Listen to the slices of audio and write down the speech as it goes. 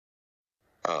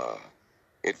Ah,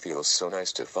 it feels so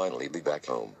nice to finally be back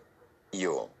home.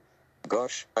 Yo.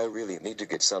 Gosh, I really need to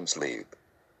get some sleep.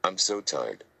 I'm so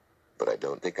tired. But I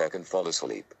don't think I can fall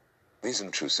asleep. These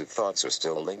intrusive thoughts are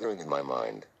still lingering in my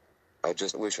mind. I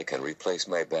just wish I can replace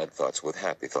my bad thoughts with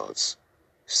happy thoughts.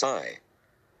 Sigh.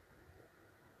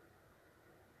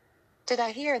 Did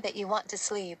I hear that you want to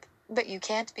sleep, but you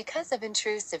can't because of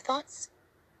intrusive thoughts?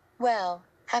 Well,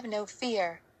 have no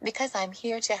fear, because I'm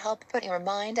here to help put your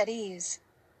mind at ease.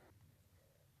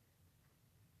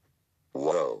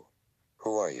 Whoa.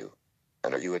 Who are you?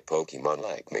 And are you a Pokemon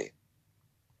like me?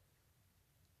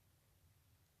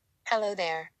 Hello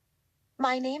there.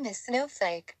 My name is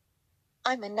Snowflake.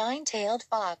 I'm a nine-tailed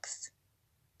fox.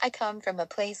 I come from a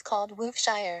place called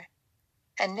Woofshire.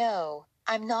 And no,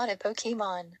 I'm not a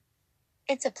Pokemon.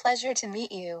 It's a pleasure to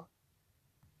meet you.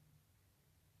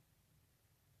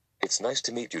 It's nice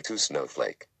to meet you too,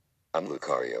 Snowflake. I'm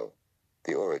Lucario,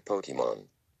 the Orid Pokemon.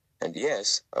 And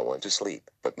yes, I want to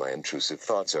sleep, but my intrusive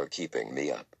thoughts are keeping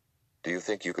me up. Do you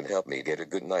think you can help me get a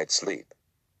good night's sleep?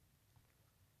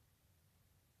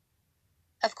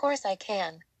 Of course I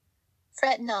can.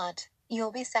 Fret not,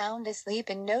 you'll be sound asleep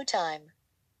in no time.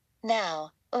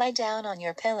 Now, lie down on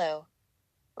your pillow.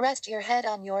 Rest your head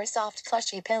on your soft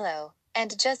plushy pillow,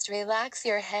 and just relax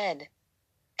your head.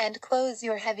 And close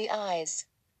your heavy eyes.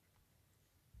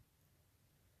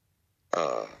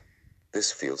 Ah,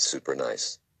 this feels super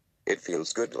nice. It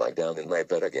feels good to lie down in my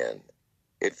bed again.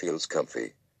 It feels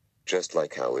comfy. Just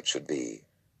like how it should be.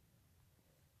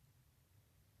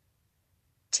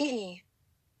 Tee.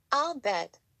 I'll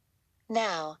bet.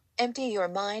 Now, empty your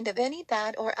mind of any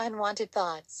bad or unwanted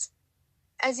thoughts.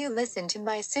 As you listen to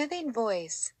my soothing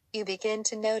voice, you begin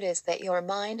to notice that your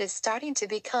mind is starting to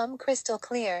become crystal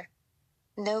clear.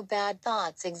 No bad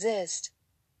thoughts exist.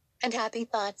 And happy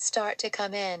thoughts start to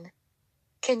come in.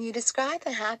 Can you describe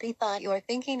the happy thought you're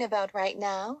thinking about right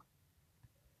now?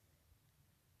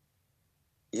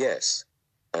 Yes.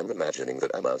 I'm imagining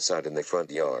that I'm outside in the front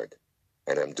yard.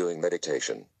 And I'm doing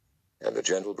meditation. And the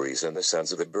gentle breeze and the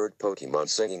sounds of the bird Pokemon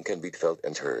singing can be felt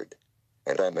and heard.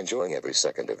 And I'm enjoying every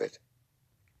second of it.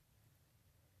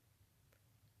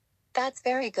 That's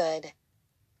very good.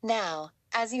 Now,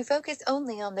 as you focus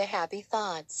only on the happy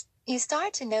thoughts, you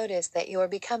start to notice that you're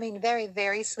becoming very,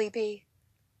 very sleepy.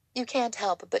 You can't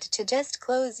help but to just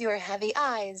close your heavy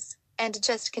eyes and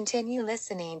just continue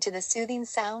listening to the soothing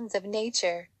sounds of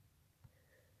nature.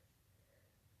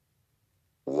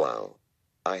 Wow.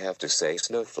 I have to say,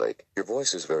 Snowflake, your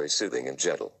voice is very soothing and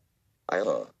gentle.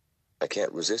 I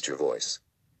can't resist your voice.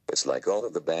 It's like all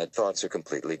of the bad thoughts are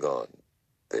completely gone.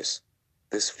 This,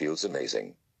 this feels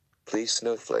amazing. Please,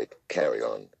 Snowflake, carry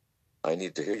on. I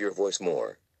need to hear your voice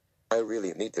more. I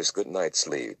really need this good night's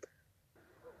sleep.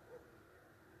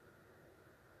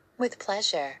 With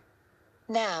pleasure.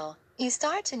 Now, you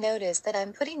start to notice that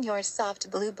I'm putting your soft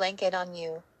blue blanket on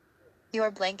you. Your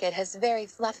blanket has very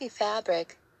fluffy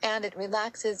fabric, and it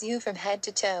relaxes you from head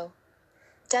to toe.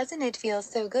 Doesn't it feel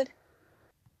so good?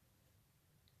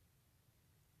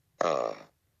 Ah.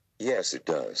 Yes, it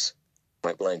does.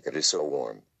 My blanket is so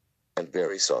warm. And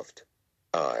very soft.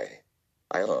 I.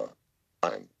 I, uh.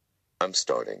 I'm. I'm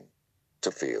starting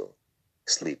to feel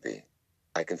sleepy.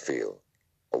 I can feel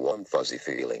a warm fuzzy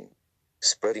feeling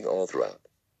spreading all throughout.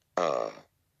 Ah.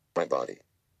 My body.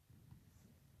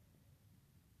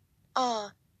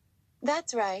 Ah,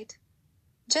 that's right.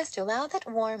 Just allow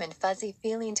that warm and fuzzy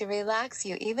feeling to relax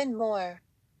you even more.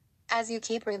 As you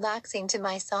keep relaxing to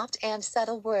my soft and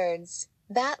subtle words,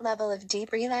 that level of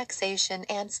deep relaxation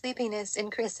and sleepiness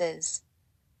increases.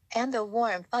 And the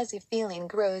warm fuzzy feeling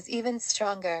grows even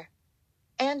stronger.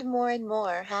 And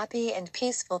more happy and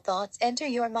peaceful thoughts enter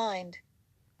your mind.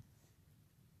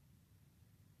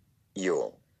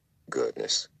 Yo.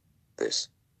 Goodness. This.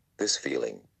 This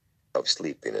feeling of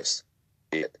sleepiness.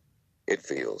 It. It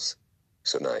feels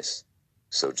so nice.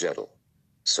 So gentle.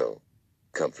 So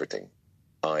comforting.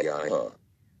 I.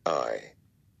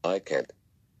 I can't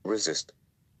resist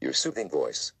your soothing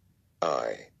voice.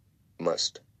 I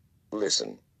must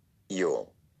listen. Yo.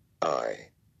 I.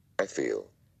 I feel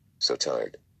so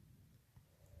tired.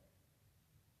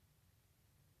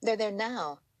 There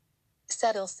now.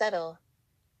 Settle.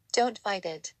 Don't fight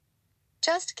it.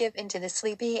 Just give into the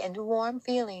sleepy and warm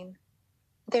feeling.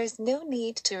 There's no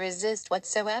need to resist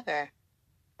whatsoever.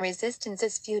 Resistance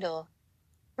is futile.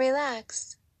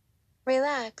 Relax.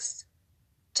 Relax.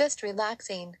 Just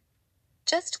relaxing.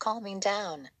 Just calming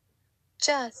down.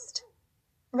 Just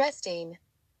resting.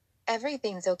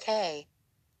 Everything's okay.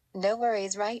 No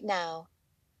worries right now.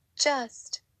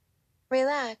 Just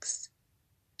relax.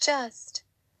 Just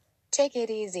take it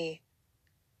easy.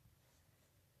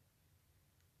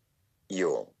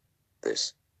 You'll.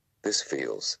 This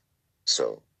feels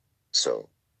so,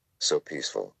 so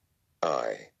peaceful.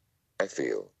 I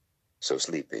feel so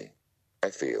sleepy. I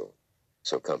feel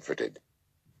so comforted.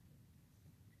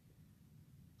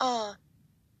 Ah,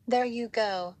 there you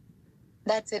go.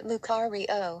 That's it,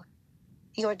 Lucario.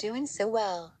 You're doing so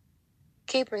well.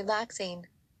 Keep relaxing.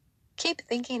 Keep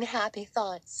thinking happy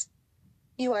thoughts.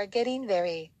 You are getting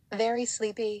very, very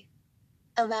sleepy.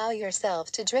 Allow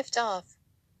yourself to drift off.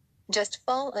 Just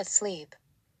fall asleep.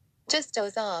 Just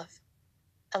doze off.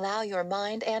 Allow your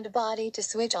mind and body to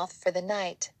switch off for the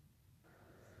night.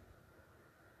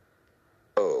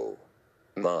 Oh,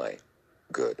 my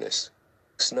goodness.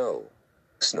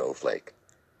 Snowflake.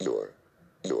 Your,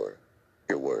 your,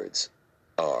 your words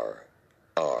are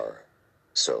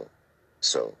so,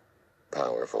 so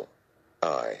powerful.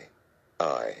 I,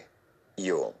 I,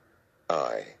 you'll,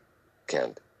 I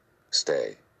can't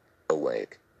stay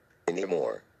awake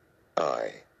anymore.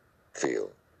 I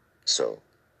feel so.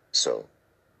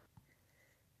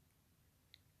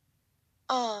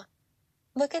 Ah,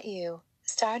 look at you,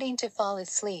 starting to fall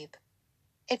asleep.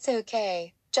 It's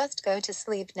okay, just go to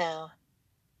sleep now.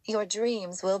 Your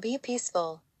dreams will be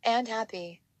peaceful and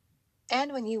happy.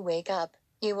 And when you wake up,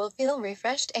 you will feel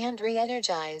refreshed and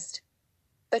re-energized.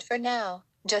 But for now,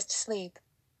 just sleep.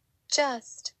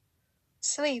 Just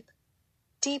sleep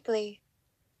deeply.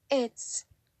 It's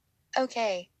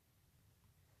okay.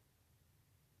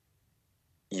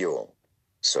 You'll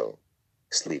so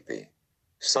sleepy.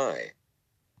 Sigh.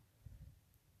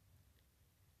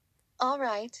 All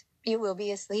right, you will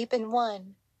be asleep in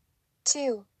 1,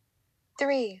 2,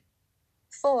 3,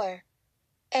 4,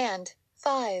 and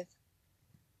 5.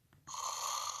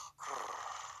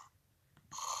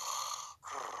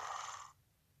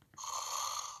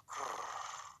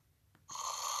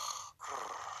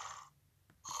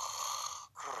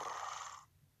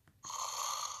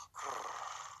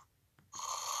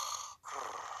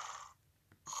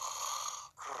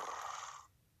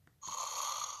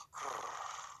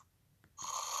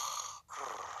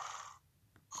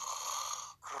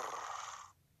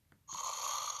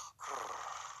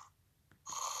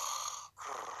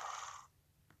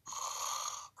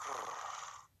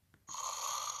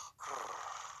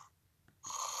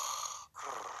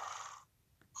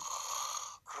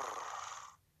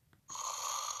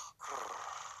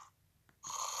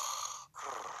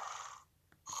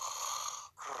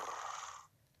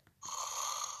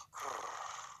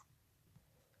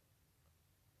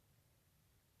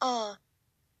 Ah,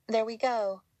 there we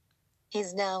go.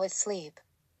 He's now asleep.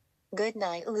 Good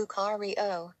night,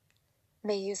 Lucario.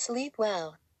 May you sleep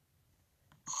well.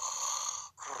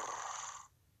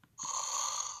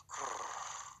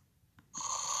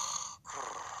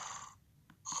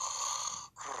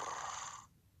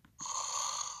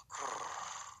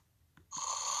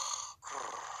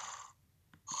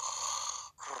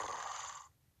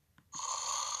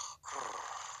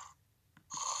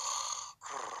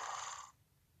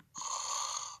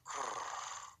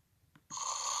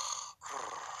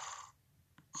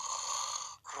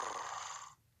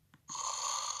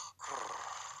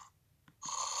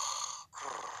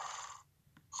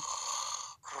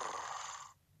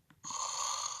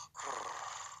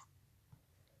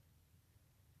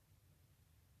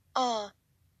 Ah,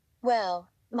 well,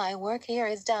 my work here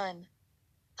is done.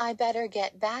 I better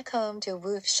get back home to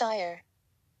Wolfshire.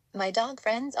 My dog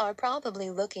friends are probably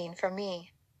looking for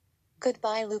me.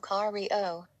 Goodbye,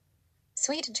 Lucario.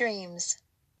 Sweet dreams.